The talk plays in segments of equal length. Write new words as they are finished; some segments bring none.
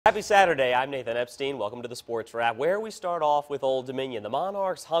Happy Saturday, I'm Nathan Epstein. Welcome to the Sports Wrap, where we start off with Old Dominion. The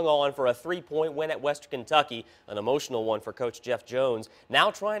Monarchs hung on for a 3-point win at Western Kentucky, an emotional one for Coach Jeff Jones.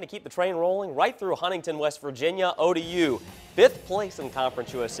 Now trying to keep the train rolling right through Huntington, West Virginia. ODU, 5th place in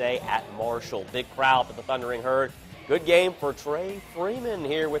Conference USA at Marshall. Big crowd for the Thundering Herd. Good game for Trey Freeman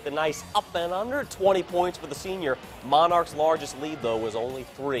here with a nice up and under, 20 points for the senior. Monarchs' largest lead, though, was only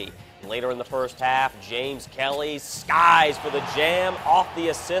 3. Later in the first half, James Kelly skies for the jam off the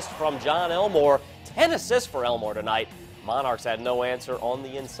assist from John Elmore. 10 assists for Elmore tonight. Monarchs had no answer on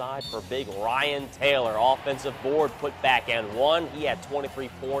the inside for big Ryan Taylor. Offensive board put back and one. He had 23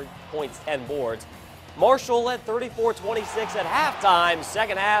 points, 10 boards. Marshall led 34-26 at halftime.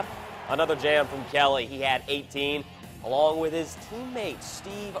 Second half, another jam from Kelly. He had 18, along with his teammate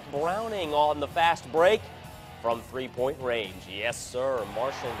Steve Browning on the fast break from 3-point range. Yes, sir.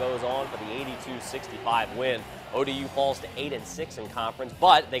 Marshall goes on for the 82-65 win. ODU falls to 8-6 in conference,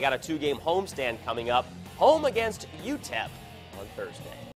 but they got a 2-game homestand coming up, home against UTEP on Thursday.